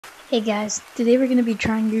Hey guys, today we're going to be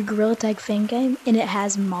trying your Gorilla Tag fan game, and it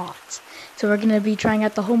has mods. So we're going to be trying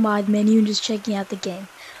out the whole mod menu and just checking out the game.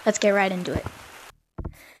 Let's get right into it.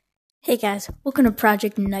 Hey guys, welcome to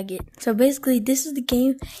Project Nugget. So basically this is the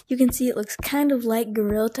game. You can see it looks kind of like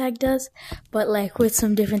Gorilla Tag does, but like with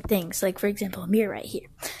some different things. Like for example, a mirror right here.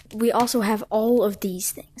 We also have all of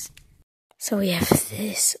these things. So we have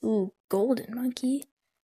this, ooh, golden monkey,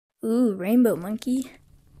 ooh, rainbow monkey.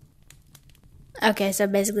 Okay, so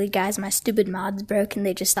basically, guys, my stupid mods broke and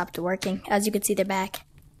they just stopped working. As you can see, they're back.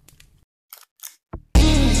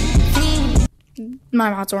 My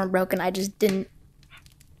mods weren't broken, I just didn't.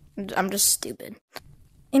 I'm just stupid.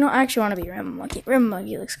 You know, I actually want to be Rainbow Monkey. Rainbow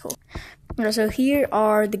Monkey looks cool. Okay, so here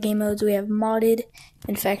are the game modes. We have Modded,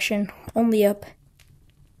 Infection, Only Up,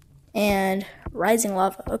 and Rising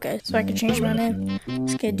Lava. Okay, so I can change my name.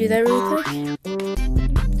 Just gonna do that really quick.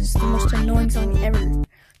 This is the most annoying song ever.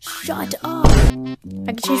 Shut up! I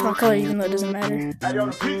can change my color even though it doesn't matter.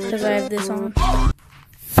 Because I have this on.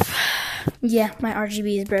 Yeah, my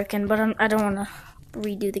RGB is broken, but I don't want to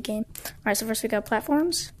redo the game. Alright, so first we got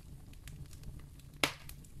platforms.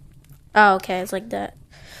 Oh, okay, it's like that.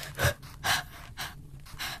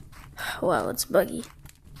 Wow, it's buggy.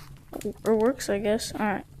 Or works, I guess.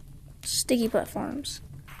 Alright. Sticky platforms.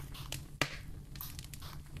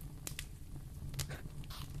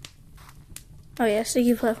 Oh yeah,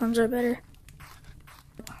 sticky platforms are better.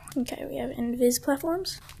 Okay, we have invis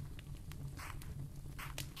platforms.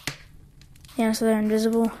 Yeah, so they're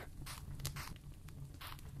invisible.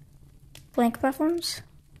 Blank platforms.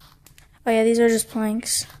 Oh yeah, these are just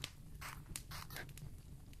planks.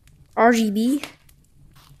 RGB.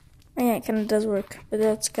 Oh yeah, it kind of does work, but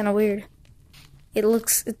that's kind of weird.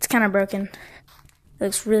 It's kind of broken. It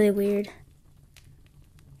looks really weird.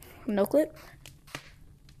 No clip.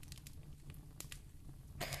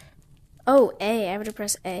 Oh, A. I have to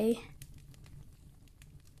press A.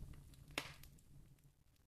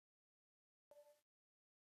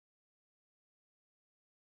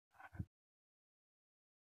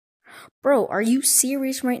 Bro, are you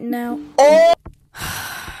serious right now? Oh!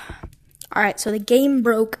 Alright, so the game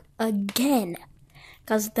broke again.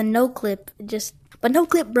 Because the no clip but no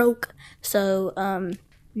clip broke. So,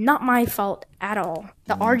 not my fault at all.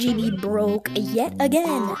 The RGB broke yet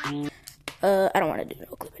again. I don't want to do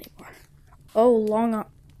no clip anymore. Oh, long arm.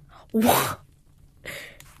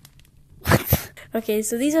 Okay,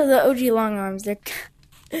 so these are the OG long arms.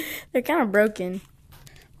 They're kind of broken.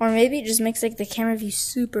 Or maybe it just makes like the camera view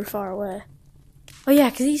super far away. Oh yeah,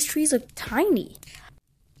 because these trees look tiny.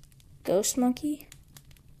 Ghost monkey.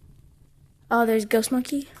 Oh, there's ghost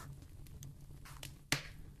monkey.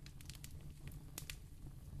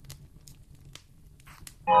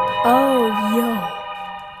 Oh, yo.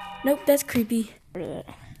 Nope, that's creepy.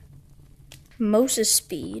 Moses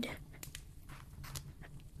speed.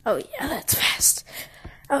 Oh yeah, that's fast.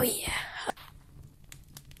 Oh yeah.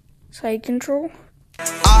 Side control.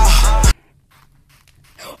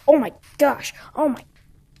 Oh my gosh. Oh my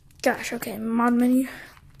gosh. Okay, mod menu.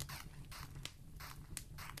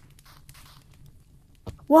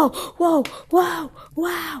 Whoa, whoa, wow,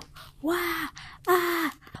 wow, wow,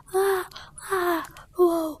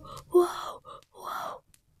 whoa, whoa, whoa.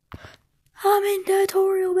 I'm in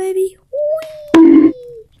tutorial, baby. Whee! Turn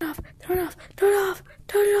it off, turn it off,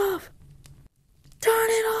 turn it off. Turn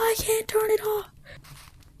it off, I can't turn it off.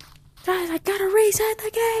 Guys, I gotta reset the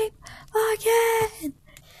game again.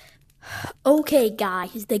 Okay,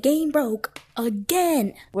 guys, the game broke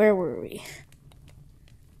again. Where were we?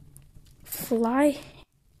 Fly.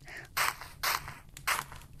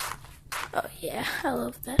 Oh yeah, I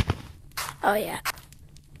love that. Oh yeah.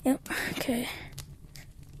 Yep, okay.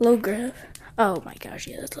 Low grav. Oh my gosh,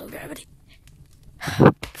 yeah, that's low gravity.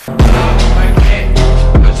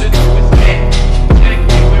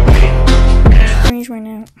 Range right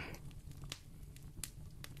now.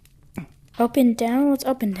 Up and down? What's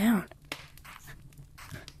up and down?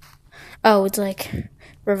 Oh, it's like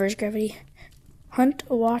reverse gravity. Hunt,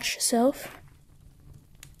 watch, self.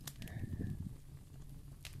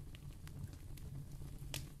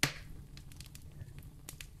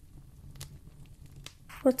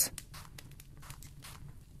 Is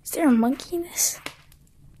there a monkey in this?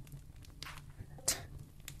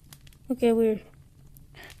 Okay, weird.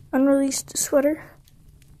 Unreleased sweater.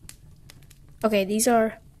 Okay, these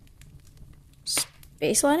are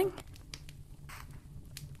space lighting.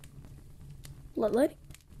 Blood lighting.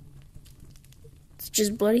 It's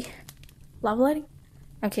just bloody. Lava lighting.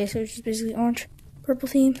 Okay, so it's just basically orange, purple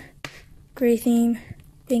theme, gray theme,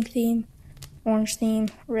 pink theme, orange theme,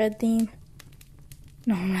 red theme.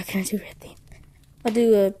 No, I'm not gonna do red theme. I'll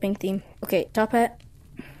do a pink theme. Okay, top hat.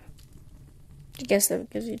 I guess that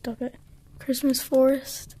gives you a W. Christmas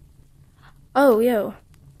Forest. Oh, yo.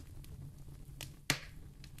 Oh,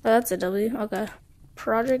 that's a W. Okay.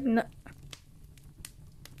 Project.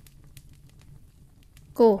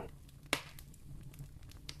 Cool.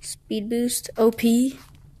 Speed boost. OP.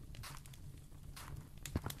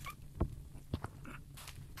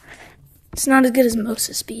 It's not as good as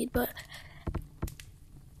Mosa's speed, but.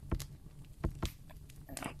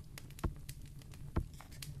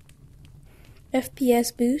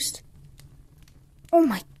 FPS boost. Oh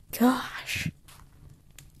my gosh.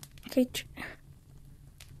 Okay.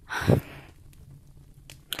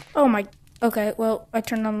 Oh my. Okay, well, I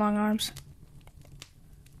turned on long arms.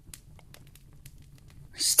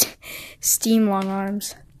 Steam long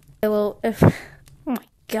arms. Okay, well, if. Oh my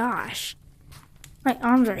gosh. My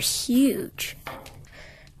arms are huge.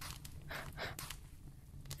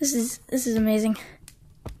 This is amazing.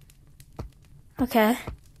 Okay.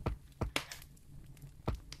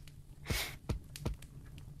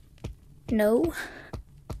 No.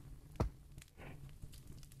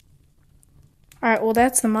 Alright, well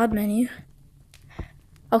that's the mod menu.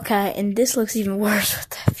 Okay, and this looks even worse with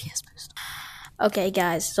the FPS boost. Okay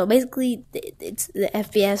guys, so basically it's the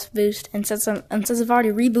FPS boost, and since I've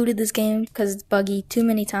already rebooted this game because it's buggy too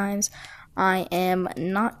many times, I am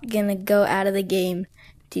not gonna go out of the game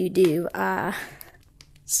to do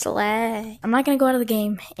slag. I'm not gonna go out of the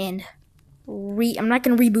game and I'm not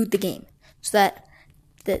gonna reboot the game so that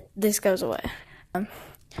this goes away.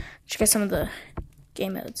 Check out some of the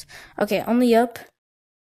game modes. Okay, only up.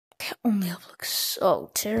 Okay, only up looks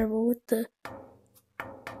so terrible with the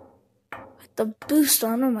boost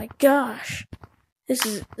on. Oh my gosh, this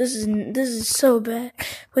is so bad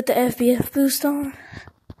with the FPS boost on.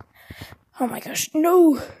 Oh my gosh,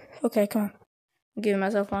 no. Okay, come on. I'm giving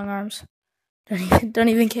myself long arms. Don't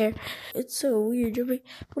even care. It's so weird.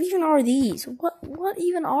 What even are these? What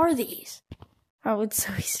even are these? Oh, it's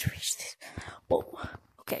so easy to reach these. Whoa.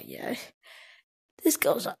 Okay, yeah. This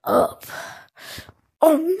goes up.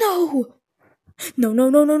 Oh no!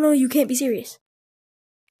 No, you can't be serious.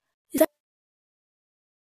 Is that...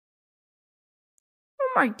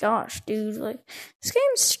 Oh my gosh, dude. Like, this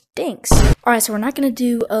game stinks. Alright, so we're not gonna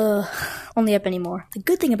do only up anymore. The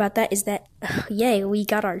good thing about that is that yay, we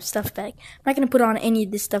got our stuff back. I'm not gonna put on any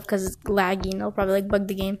of this stuff because it's laggy and it'll probably like bug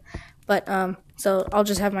the game. But so I'll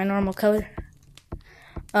just have my normal color.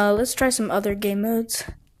 Let's try some other game modes.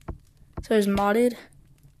 So there's modded.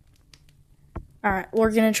 Alright,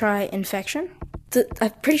 we're gonna try infection.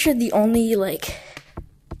 I'm pretty sure the only like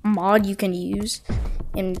mod you can use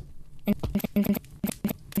in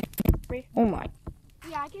oh my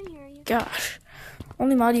yeah, I can hear you. Gosh.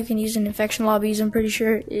 Only mod you can use in infection lobbies, I'm pretty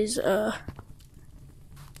sure, is is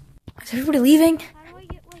everybody leaving? How do I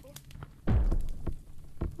get like...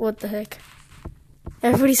 What the heck?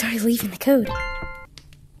 Everybody's already leaving the code.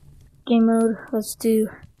 Game mode, let's do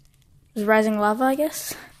rising lava, I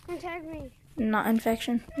guess. Tag me. Not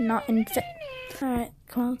infection. Not Alright,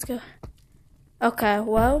 come on, let's go. Okay,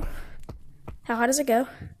 well, how high does it go?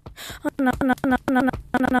 Oh no.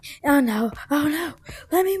 Oh no,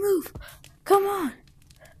 let me move. Come on.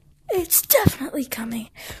 It's definitely coming.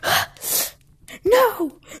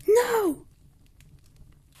 No.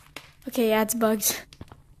 Okay, yeah, it's bugs.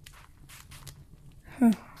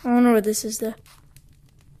 I don't know what this is though.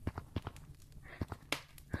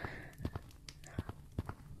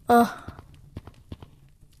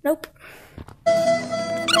 Nope.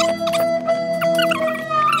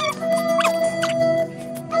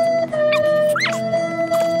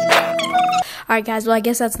 Alright guys, well I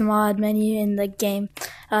guess that's the mod menu in the game.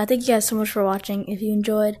 Thank you guys so much for watching. If you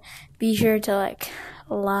enjoyed, be sure to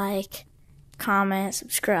like, comment,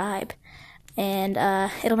 subscribe, and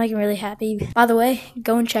it'll make me really happy. By the way,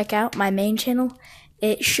 go and check out my main channel.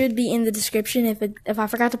 It should be in the description. If I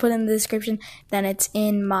forgot to put it in the description, then it's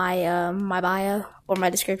in my my bio or my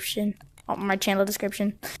description, or my channel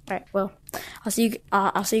description. All right, well, I'll see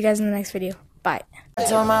you guys in the next video. Bye. I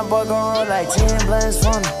told my boy gon' roll like 10 blunts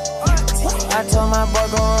for me. I told my boy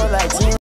gon' roll like 10.